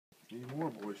Need more,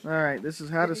 boys. All right, this is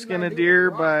How to Skin a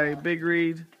Deer by Big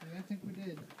Reed. Yeah, I think we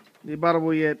did. The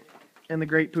Abominable Yet and the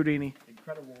Great Pudini.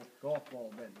 Incredible golf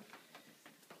ball business.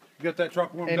 You got that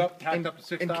truck warmed up, tacked up to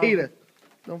 6,000? And Kita.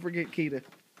 Don't forget Kita.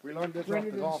 We learned this Ready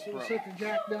off the to golf pro. sit the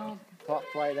jack down? Top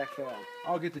Flight XL.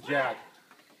 I'll get the jack.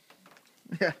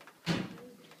 Yeah.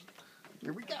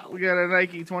 Here we go. We got a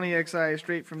Nike 20XI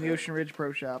straight from the Ocean Ridge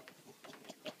Pro Shop.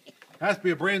 Has to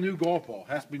be a brand new golf ball.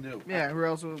 Has to be new. Yeah, or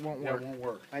else it won't Yeah, work. it won't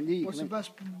work. I need. What's the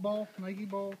best ball? Nike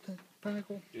ball?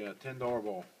 Pinnacle? Yeah, $10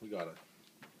 ball. We got it.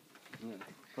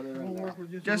 Put it Won't in there. work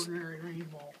with Just- ordinary range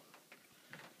ball.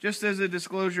 Just as a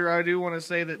disclosure, I do want to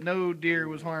say that no deer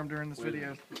was harmed during this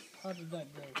video. How did that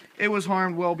go? It was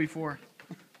harmed well before.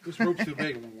 This rope's too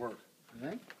big. It won't work.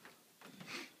 Right?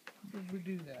 How did we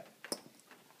do that?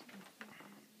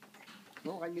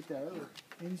 Well, I can get that over.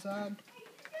 Inside?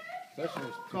 That's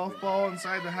just Golf ball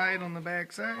inside the hide on the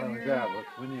back side like here. that. Look,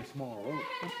 we need a smaller rope.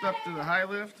 Hooked up to the high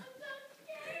lift.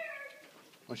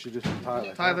 I should just tie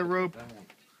like Tie that. the rope That one.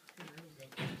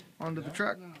 onto the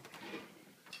truck. No.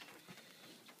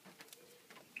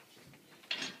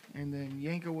 And then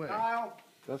yank away. Kyle,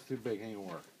 That's too big. Ain't gonna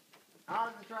work.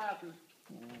 how's the tractor?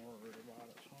 I'm worried about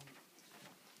it, son.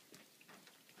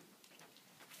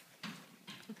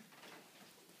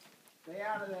 Stay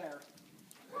out of there.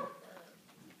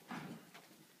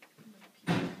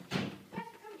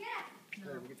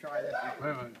 Here, we can try this. Wait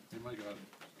a minute. You might got.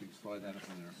 Can you slide that up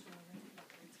in there?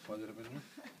 Slide it up in there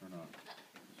or not?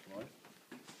 Slide.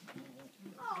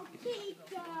 Oh,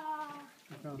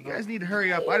 Kita! You guys need to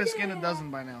hurry up. I just skinned a dozen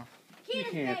by now. You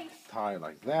Kita's can't face! tie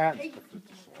like that. Expect it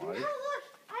to No, slide. look!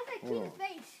 I said Hold Kita's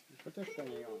face! Put this thing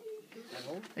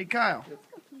on. Hey, Kyle. Kita.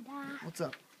 What's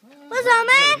up? What's up,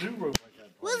 A man? new rope like that.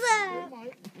 What's up?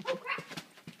 Oh, crap!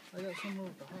 I got some over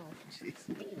at the house. Jeez.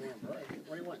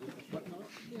 What do you want? You just button on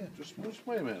it? Just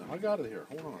wait a minute. I got it here.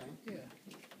 Hold on. Yeah.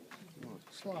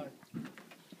 Slide.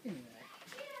 Give me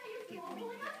that.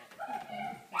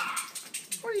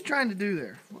 What are you trying to do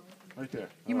there? Right there.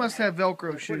 You must have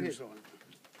Velcro Put shoes. his on.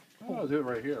 I'll do it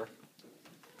right here.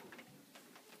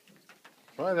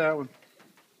 Try that one.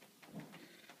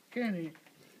 Kenny,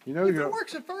 You know if you it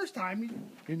works the first time,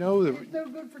 you know that it's no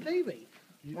good for TV.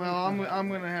 Well, I'm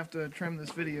gonna have to trim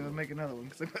this video and make another one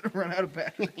because I'm gonna run out of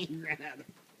battery. He ran out of.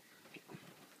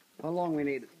 How long we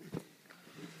need it?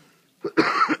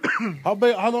 how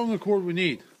long the cord we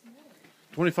need?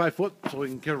 25 foot so we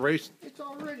can get a race. It's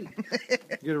already.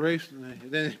 Get a race and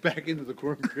then back into the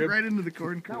cord crib. Right into the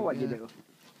corn Now crib. what you Yeah. do?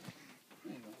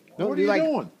 What are do you like,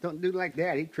 doing? Don't do like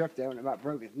that. He tripped out and about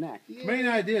broke his neck. Yeah. Main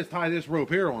idea is tie this rope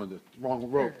here on the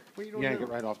wrong rope. What you doing Yank now? it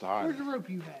right off the Where's hide. the rope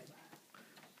you had?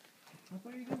 I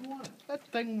thought you didn't want it. That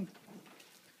thing.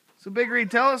 So, Big Reed,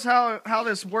 tell us how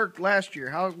this worked last year.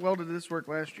 How well did this work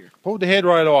last year? Pull the head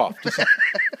right off.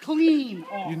 Clean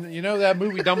off. You know that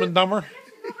movie Dumb and Dumber?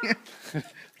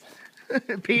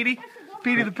 Petey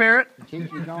the parrot.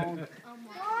 Keep you going. Don,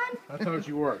 That's how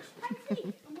she works. I'm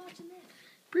watching this.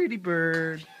 Pretty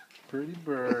bird. Pretty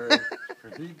bird.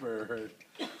 Pretty bird.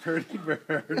 Pretty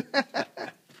bird.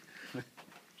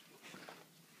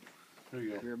 There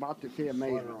you go. You're about to see a Slide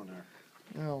maze her on on there.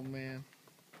 there. Oh man,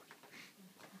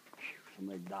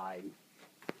 Somebody died.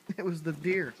 it was the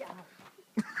deer.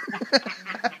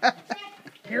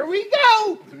 Here we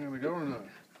go. Is it gonna go or not?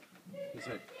 Let's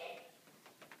see.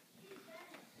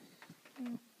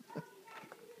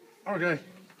 Okay.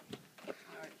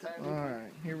 All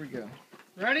right, here we go.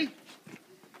 Ready?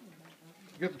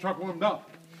 Get the truck warmed up.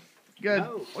 You got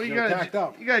No. well, you Got it got tacked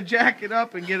up. you got to jack it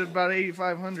up and get it about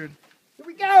 8,500. Here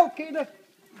we go, Keita.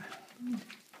 You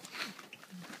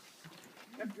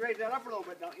have to raise that up a little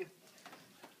bit, don't you?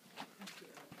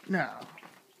 No,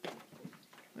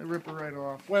 they rip it right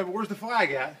off. Wait, but where's the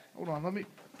flag at? Hold on, let me.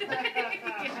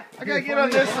 I gotta get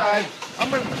on this side.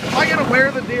 Am I gonna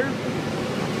wear the deer? All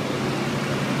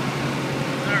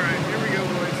right, here we go,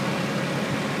 boys.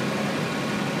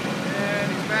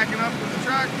 And he's backing up with the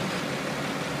truck.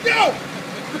 Go!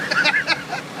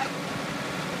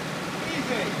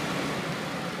 Easy.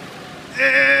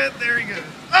 And there he goes.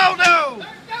 Oh no!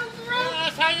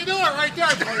 That's how you do it right there,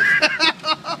 buddy.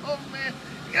 Oh man,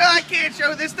 yeah, I can't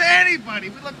show this to anybody.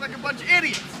 We look like a bunch of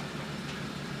idiots.